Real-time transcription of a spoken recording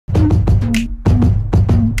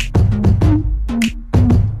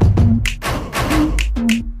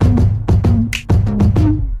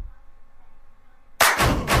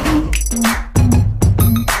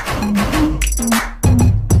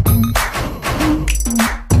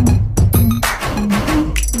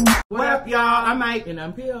y'all. I'm Mike. And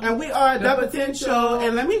I'm Peel. And we are The Potential.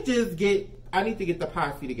 And let me just I need to get the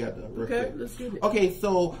posse together. Okay, let's get it. Okay,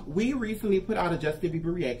 so we recently put out a Justin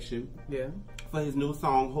Bieber reaction. Yeah. For his new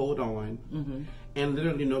song, Hold On. Mm-hmm. And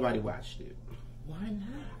literally nobody watched it. Why not?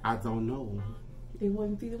 I don't know. They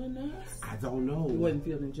wasn't feeling us? I don't know. They wasn't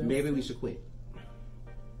feeling Justin? Maybe we should quit.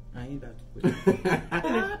 I ain't about to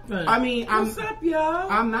quit. I mean, what's up,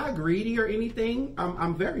 y'all? I'm not greedy or anything.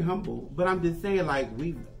 I'm very humble, but I'm just saying, like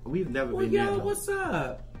we've never been. Y'all, what's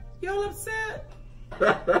up? Y'all upset?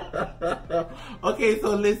 Okay,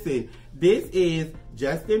 so listen. This is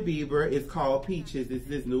Justin Bieber. It's called Peaches. It's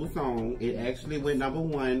his new song. It actually went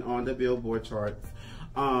 #1 on the Billboard charts.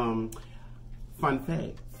 Fun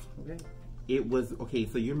facts. Okay. It was, okay,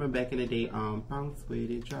 so you remember back in the day, bounce with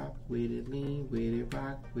it, drop with it, lean with it,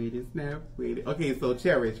 rock with it, snap with it. Okay, so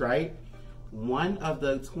Cherish, right? One of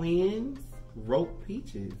the twins wrote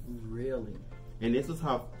Peaches. Really? And this was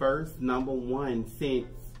her first #1 since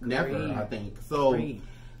never, I think. So,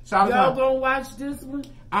 y'all gonna watch this one?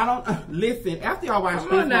 I don't, listen, after y'all watch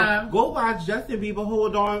this one, go watch Justin Bieber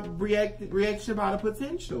Hold On reaction by The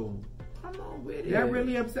Potential. Come on with it. They're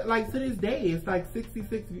really upset. Like, to this day, it's like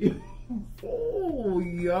 66 views. Oh,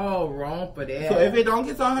 y'all wrong for that. So if it don't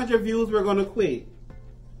get to 100 views, we're gonna quit.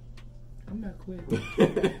 I'm not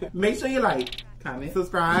quitting. Make sure you like, comment,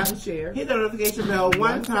 subscribe, and share. Hit the notification bell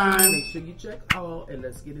one time. Make sure you check all, and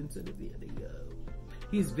let's get into the video.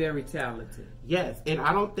 He's very talented. Yes, and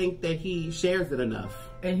I don't think that he shares it enough.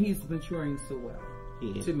 And he's maturing so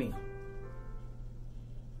well, to me.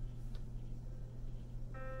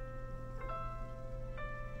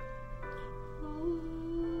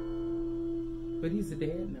 But he's a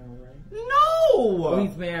dad now, right? No! Oh,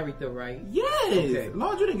 he's married though, right? Yes! Okay.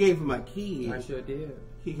 Lord, you done gave him a kid. I sure did.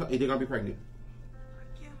 They're gonna be pregnant.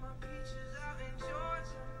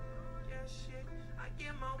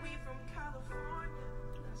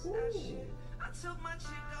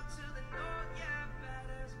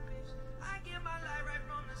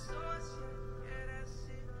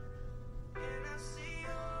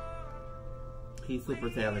 He's super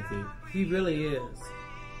talented. He really is.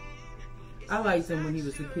 I liked him when he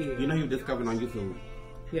was a kid. You know he was discovered on YouTube.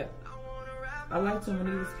 Yeah. I liked him when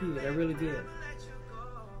he was a kid. I really did.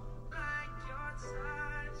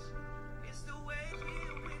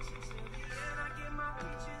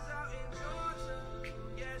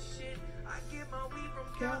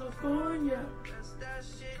 California.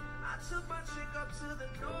 I took my chick up to the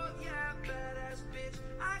north, yeah, badass bitch.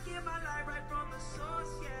 I get my light right from the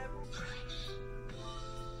source, yeah.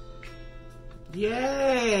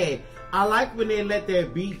 Yay! I like when they let their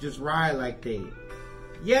beat just ride like that.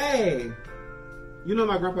 Yay! You know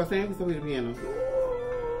my grandpa saying he still play the piano.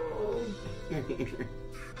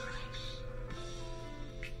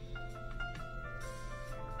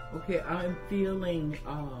 Okay, I'm feeling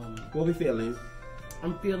what we feeling?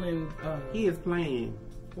 I'm feeling he is playing.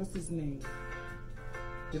 What's his name?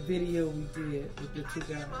 The video we did with the two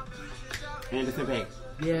guys. Anderson .Paak.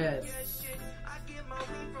 Yes.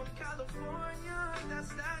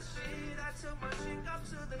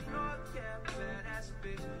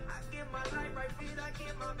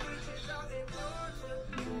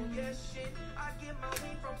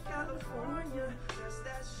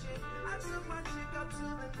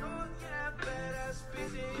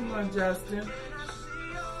 Come on, Justin.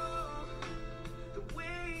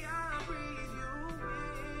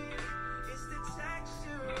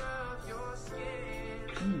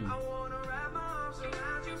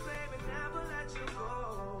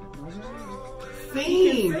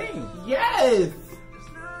 Sing. Sing! Yes!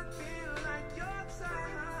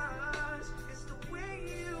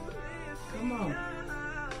 Come on.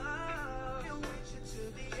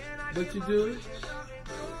 What you do?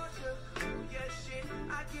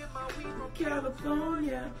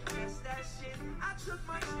 California. I took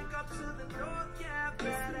my chick up to the north, yeah,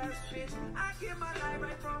 badass bitch. I get my light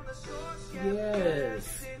right from the source, yeah.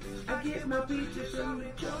 Yes. I get my peaches from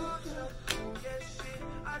Georgia.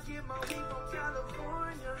 I get my weed from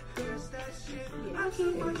California. Yes, that shit. I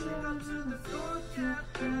took my chick up to the north, yeah,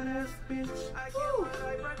 badass bitch. I get my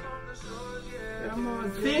light right from the source, yeah. Come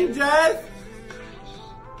on, sing, Jess.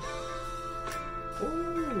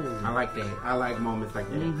 Ooh. I like that. I like moments like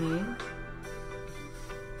that. Mm-hmm.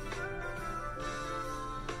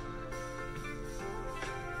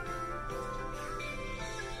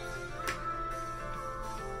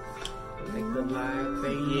 Like the live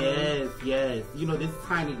thing. Yes, yes. You know, this is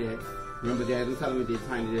Tiny Desk. Remember Dad was telling me did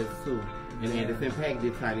Tiny Desk too. And Anderson .Paak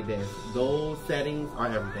did Tiny Desk. Those settings are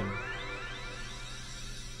everything.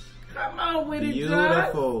 Come on with it,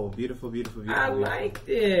 beautiful, beautiful, beautiful, beautiful. I liked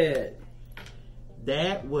it.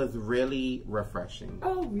 That was really refreshing.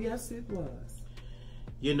 Oh, yes, it was.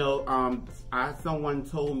 You know, someone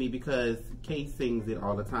told me, because Kayce sings it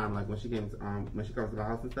all the time, like when she comes to the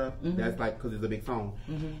house and stuff. That's like, because it's a big song.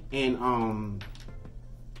 And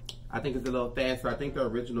I think it's a little faster. I think the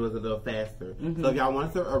original is a little faster. So if y'all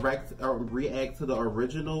want us to react to the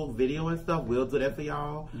original video and stuff, we'll do that for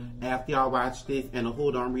y'all after y'all watch this and a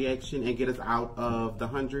hold on reaction and get us out of the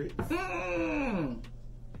hundreds.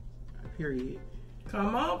 Period.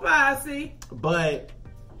 Come on, Posse. But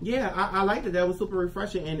yeah, I liked it. That was super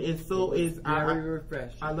refreshing, and it's very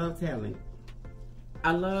refreshing. I love talent.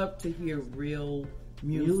 I love to hear real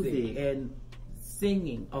music. And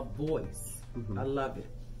singing, a voice. I love it.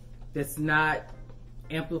 That's not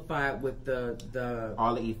amplified with the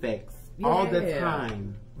all the effects all the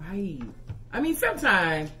time. Right. I mean,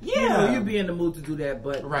 sometimes you know, you be in the mood to do that,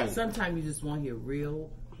 but sometimes you just want to hear real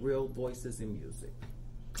voices in music.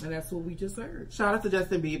 And that's what we just heard. Shout out to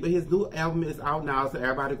Justin Bieber. His new album is out now, so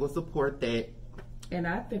everybody go support that. And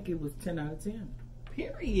I think it was 10 out of 10.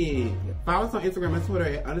 Period. Follow us on Instagram and Twitter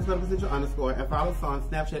at _potential_, and follow us on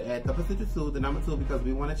Snapchat at _2, the number 2, because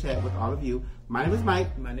we want to chat with all of you. My name is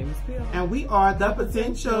Mike. My name is Phil. And we are The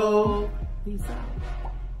Potential. Peace out.